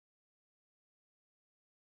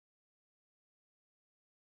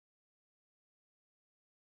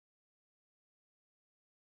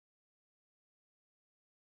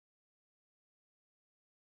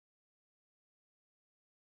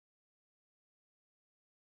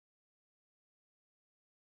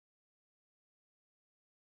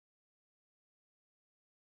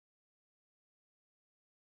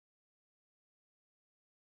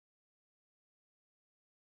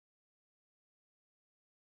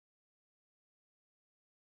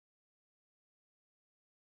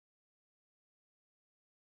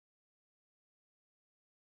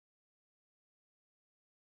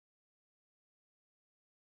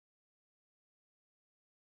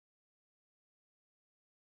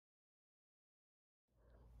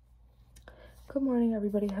Good morning,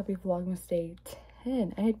 everybody. Happy Vlogmas Day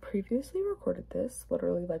 10. I had previously recorded this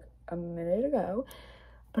literally like a minute ago,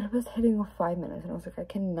 but it was hitting 5 minutes, and I was like, I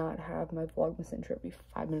cannot have my Vlogmas intro be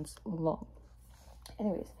 5 minutes long.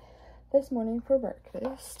 Anyways, this morning for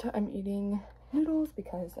breakfast, I'm eating noodles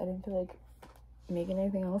because I didn't feel like making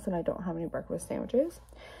anything else, and I don't have any breakfast sandwiches.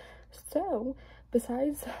 So,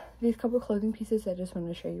 besides these couple clothing pieces, I just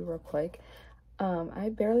wanted to show you real quick. I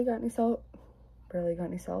barely got anything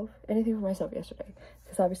for myself yesterday,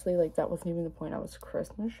 because obviously like that wasn't even the point. I was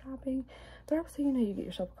Christmas shopping, but I was thinking, you get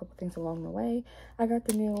yourself a couple things along the way. I got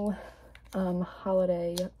the new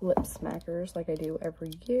holiday lip smackers like I do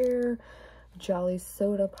every year. Jolly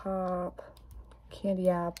Soda Pop, Candy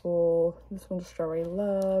Apple, this one's Strawberry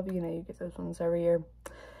Love, you get those ones every year.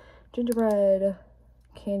 Gingerbread,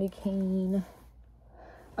 Candy Cane,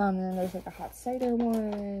 and then there's like a hot cider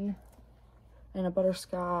one and a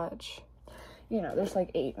butterscotch. There's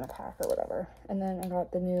like 8 in a pack or whatever. And then I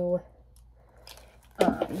got the new,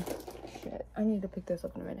 shit, I need to pick this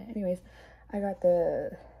up in a minute. Anyways, I got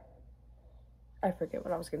I forget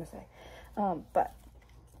what I was gonna say. But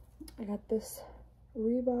I got this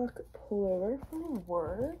Reebok pullover for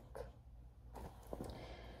work.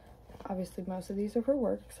 Obviously, most of these are for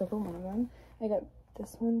work, except for one of them. I got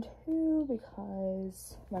this one too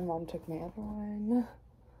because my mom took my other one.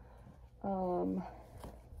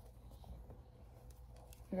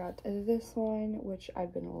 I got this one, which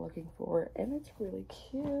I've been looking for, and it's really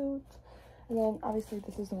cute. And then obviously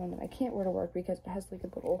this is the one that I can't wear to work because it has like a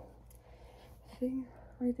little thing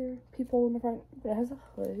right there, peephole in the front, but it has a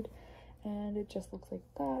hood, and it just looks like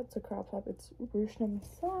that. It's a crop top. It's Rushnam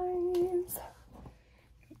size.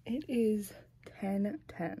 It is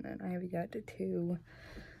 10/10, and I have yet to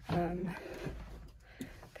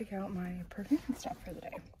pick out my perfume and stuff for the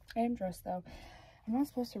day. I am dressed though. I'm not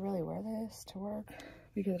supposed to really wear this to work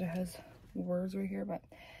because it has words right here, but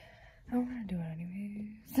I'm gonna do it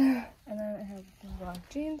anyways. And then I have the black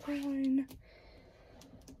jeans on.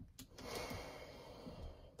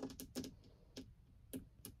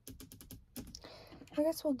 I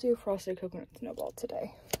guess we'll do frosted coconut snowball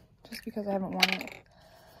today, just because I haven't worn it.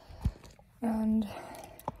 And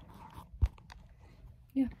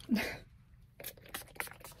yeah.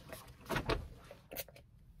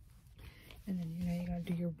 And then you gotta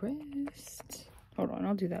do your wrist. Hold on,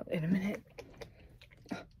 I'll do that in a minute.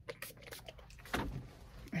 Okay.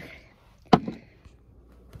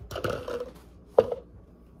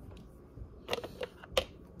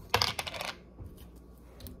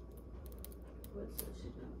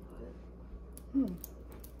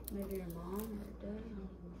 Maybe your mom or dad.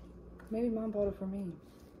 Maybe mom bought it for me.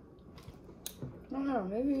 I don't know,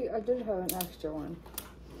 maybe I did have an extra one.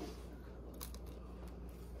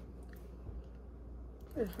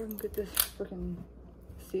 If we can get this freaking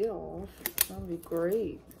seal off, that would be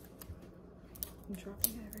great. I'm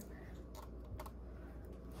dropping it everywhere.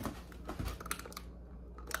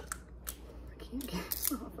 I can't get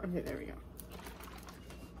it off. Okay, there we go.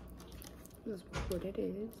 This is what it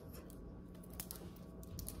is.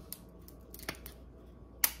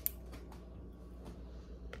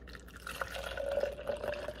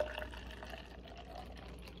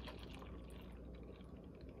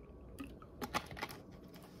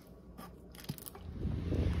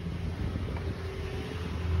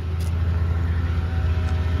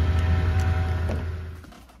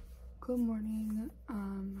 Good morning,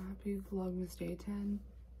 happy Vlogmas Day 10.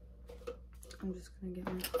 I'm just gonna get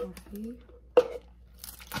my coffee.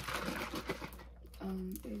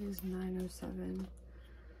 It is 9:07.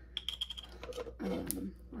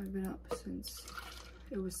 I've been up since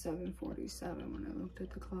it was 7:47 when I looked at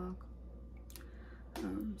the clock.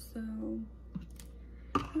 So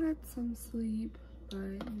I got some sleep,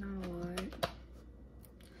 but not a lot.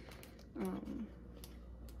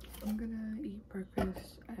 I'm gonna eat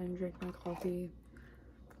breakfast and drink my coffee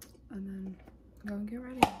and then go and get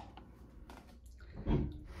ready.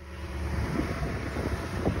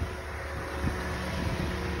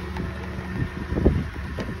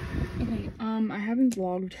 Okay, I haven't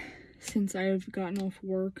vlogged since I've gotten off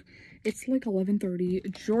work. It's like 11:30.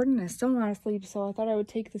 Jordan is still not asleep, so I thought I would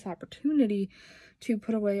take this opportunity to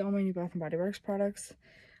put away all my new Bath & Body Works products.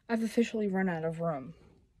 I've officially run out of room.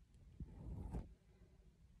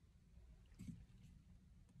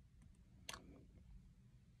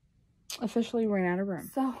 Officially ran out of room.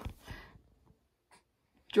 So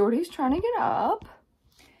Jordy's trying to get up,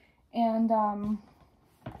 and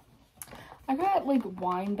I got like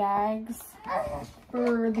wine bags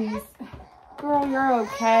for these. Girl, you're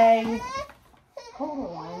okay.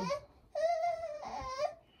 Hold on.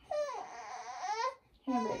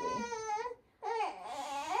 Here, baby.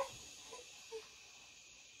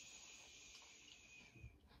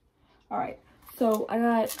 So I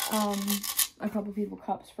got a couple people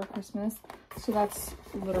cups for Christmas. So that's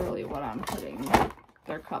literally what I'm putting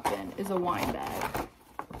their cup in, is a wine bag.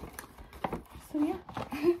 So yeah.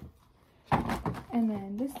 And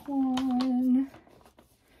then this one.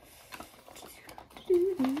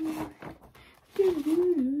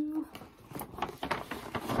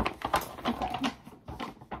 Okay.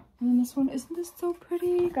 And then this one, isn't this so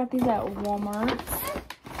pretty? Got these at Walmart.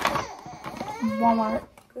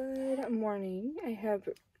 Good morning. I have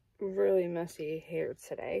really messy hair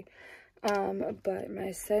today. But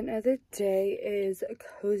my scent of the day is a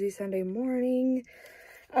Cozy Sunday Morning.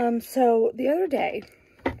 So the other day,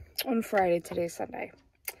 on Friday, today's Sunday,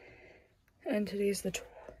 and today's the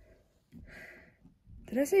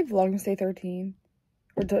did I say Vlogmas Day 13?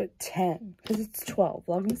 Or 10? Because it's 12.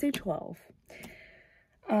 Vlogmas Day 12.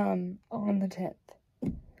 On the 10th.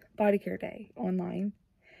 Body care day online.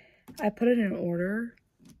 I put it in order.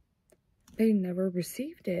 They never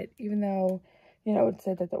received it. Even though, you know, it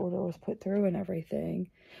said that the order was put through and everything.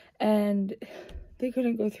 And they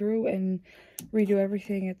couldn't go through and redo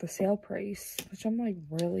everything at the sale price. Which I'm like,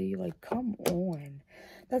 really? Like, come on.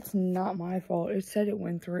 That's not my fault. It said it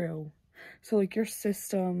went through. So, like, your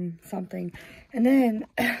system, something. And then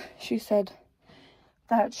she said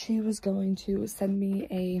that she was going to send me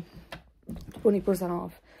a 20%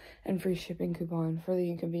 off and free shipping coupon for the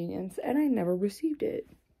inconvenience. And I never received it.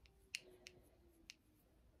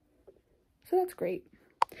 So, that's great.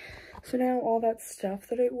 So, now all that stuff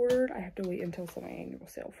that I ordered, I have to wait until it's on my annual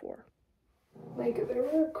sale for. Like, there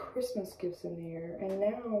were Christmas gifts in there. And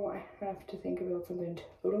now I have to think about something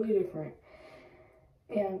totally different.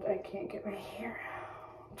 And I can't get my hair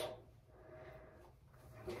out.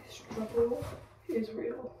 The struggle is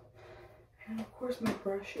real. And of course my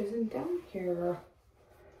brush isn't down here.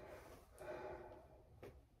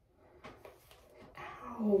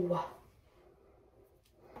 Ow.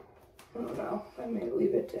 I don't know. I may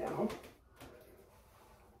leave it down.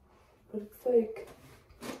 But it's like,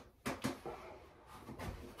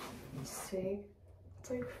 see? It's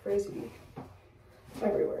like frizzy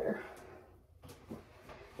everywhere.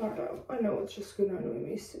 I don't know. I know it's just gonna annoy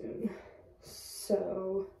me soon.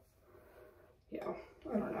 So, yeah,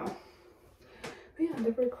 I don't know. But yeah,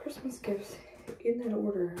 there were Christmas gifts in that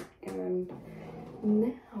order. And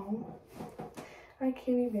now I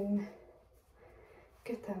can't even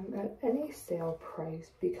get them at any sale price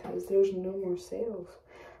because there's no more sales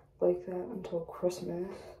like that until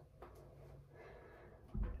Christmas.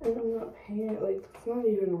 And I'm not paying it. Like, that's not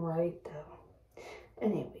even right, though.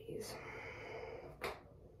 Anyways.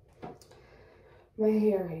 My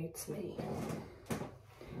hair hates me.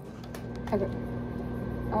 Okay.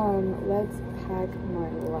 Let's pack my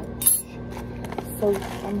lunch. So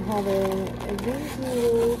I'm having these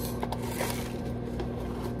noodles.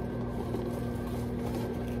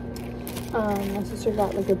 My sister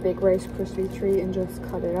got like a big Rice Krispie treat and just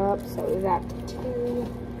cut it up, so that too.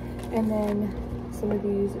 And then some of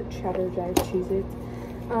these cheddar jack Cheez-Its.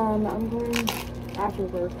 I'm going after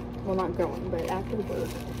work. Well, not going, but after work.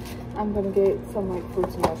 I'm gonna get some like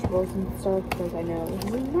fruits and vegetables and stuff because I know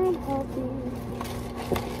this is not healthy.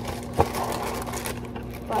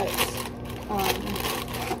 But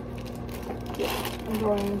yeah, I'm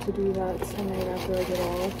going to do that tonight after I get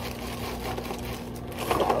off.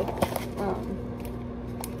 So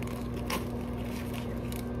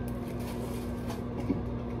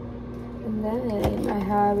and then I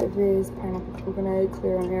have this pineapple coconut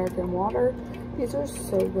clear American water. These are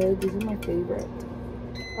so good. These are my favorite.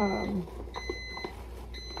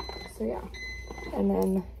 So yeah, and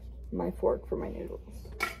then my fork for my noodles.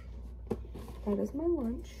 That is my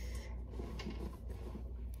lunch.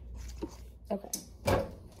 Okay.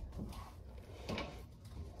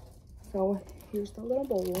 So here's the little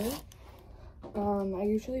bowl. I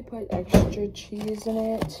usually put extra cheese in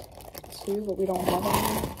it too, but we don't have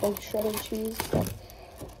any like shredded cheese. So.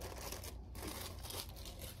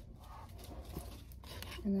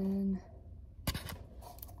 And then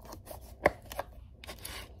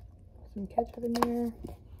some ketchup in there.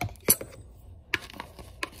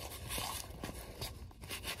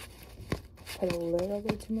 Put a little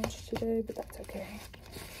bit too much today, but that's okay.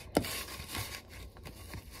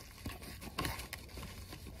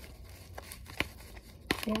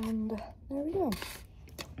 And there we go.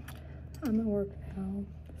 I'm at work now,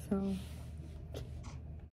 so